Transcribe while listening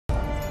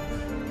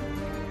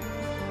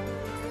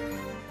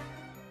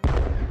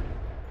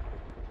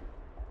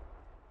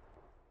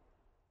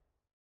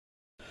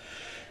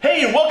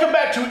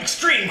back to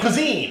Extreme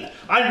Cuisine.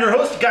 I'm your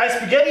host, Guy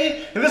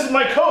Spaghetti, and this is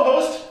my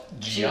co-host,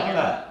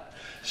 Giana.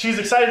 She's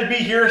excited to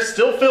be here,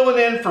 still filling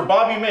in for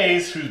Bobby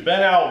Mays, who's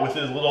been out with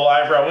his little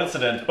eyebrow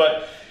incident.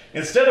 But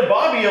instead of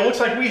Bobby, it looks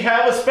like we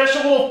have a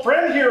special little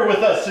friend here with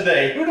us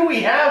today. Who do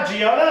we have,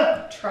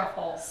 Giana?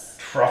 Truffles.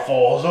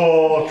 Truffles.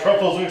 Oh,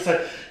 Truffles looks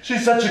like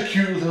she's such a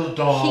cute little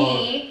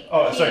dog.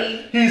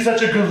 He's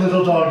such a good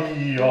little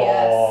doggy. Oh,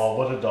 yes.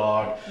 What a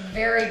dog.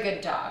 Very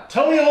good dog.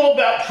 Tell me a little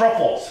about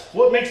Truffles.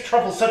 What makes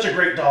Truffles such a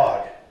great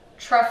dog?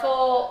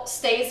 Truffle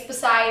stays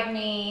beside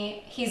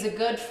me. He's a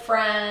good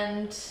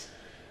friend.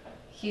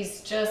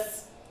 He's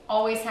just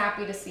always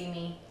happy to see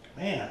me.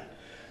 Man.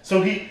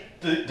 So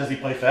does he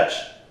play fetch?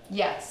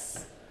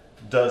 Yes.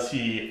 Does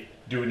he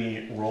do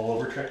any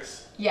rollover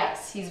tricks?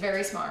 Yes, he's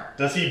very smart.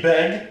 Does he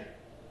beg?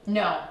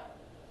 No.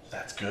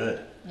 That's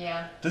good.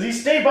 Yeah. Does he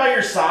stay by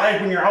your side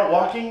when you're out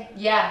walking?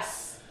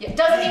 Yes.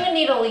 Doesn't even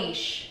need a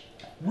leash.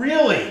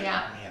 Really?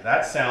 Yeah. Man,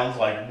 that sounds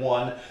like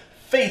one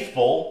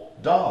faithful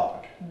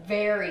dog.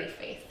 Very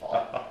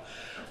faithful.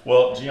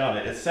 Well,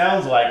 Giana, it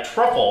sounds like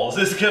Truffles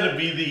is going to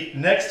be the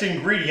next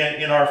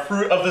ingredient in our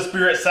Fruit of the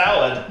Spirit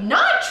salad.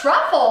 Not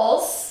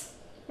Truffles!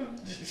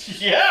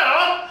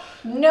 Yeah!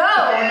 No,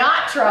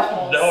 not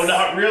Truffles. No,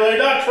 not really.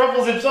 Not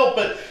Truffles himself,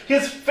 but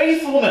his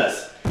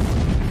faithfulness.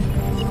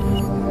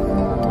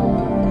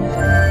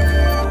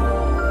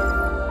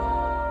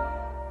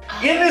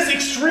 In this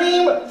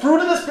extreme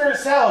Fruit of the Spirit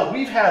salad,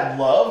 we've had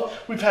love,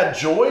 we've had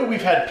joy,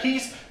 we've had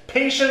peace,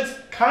 patience,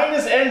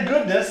 kindness, and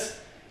goodness.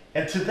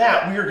 And to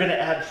that, we are going to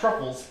add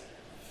Truffles'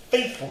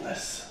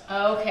 faithfulness.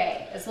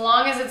 Okay, as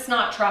long as it's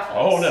not Truffles.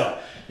 Oh, no.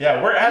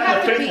 Yeah, we're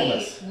adding the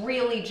faithfulness. You have to be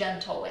really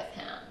gentle with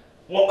him.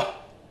 Well,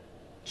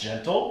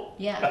 gentle?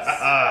 Yes.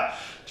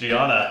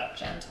 Giana,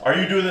 gentle. Are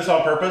you doing this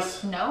on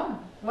purpose? No.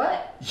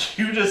 What?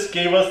 You just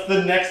gave us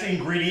the next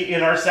ingredient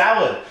in our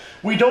salad.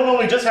 We don't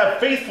only just have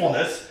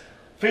faithfulness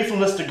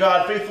to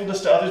God,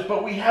 faithfulness to others,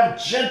 but we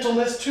have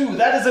gentleness too.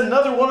 That is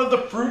another one of the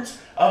fruits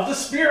of the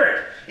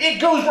Spirit.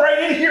 It goes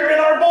right in here in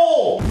our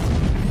bowl.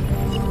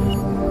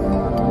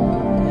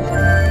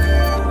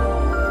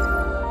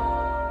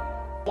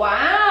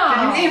 Wow.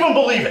 Can you even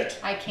believe it?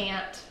 I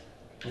can't.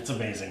 It's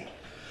amazing.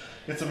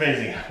 It's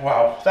amazing.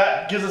 Wow.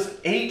 That gives us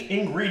 8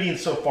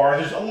 ingredients so far.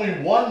 There's only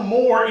one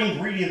more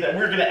ingredient that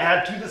we're going to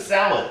add to the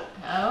salad.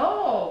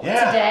 Oh,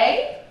 yeah.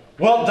 Today?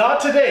 Well, not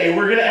today.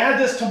 We're going to add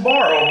this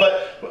tomorrow,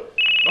 but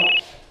oh,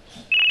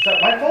 is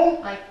that my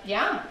phone?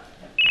 Yeah.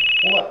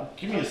 Hold on.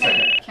 Give me a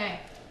second. Okay.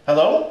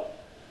 Hello?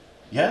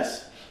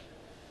 Yes?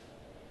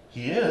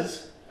 He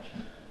is?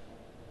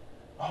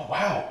 Oh,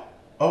 wow.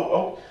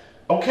 Oh,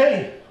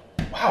 okay.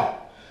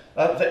 Wow.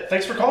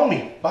 Thanks for calling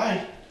me.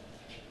 Bye.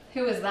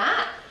 Who is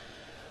that?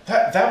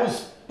 That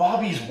was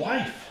Bobby's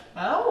wife.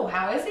 Oh,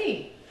 how is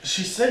he?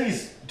 She said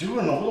he's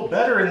doing a little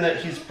better and that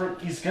he's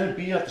going to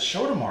be at the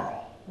show tomorrow.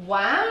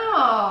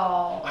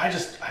 Wow. I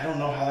don't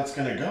know how that's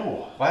going to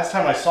go. Last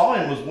time I saw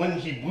him was when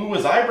he blew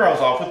his eyebrows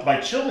off with my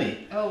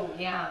chili. Oh,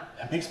 yeah.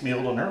 That makes me a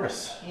little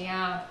nervous.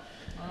 Yeah.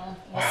 Well,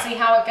 we'll see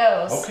how it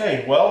goes.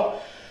 Okay,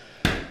 well,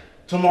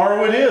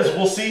 tomorrow it is.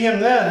 We'll see him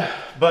then.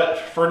 But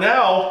for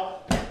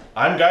now,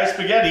 I'm Guy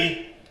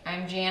Spaghetti.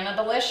 I'm Giana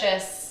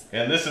Delicious.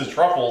 And this is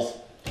Truffles.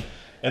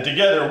 And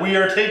together we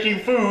are taking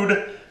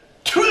food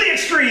to the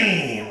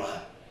extreme.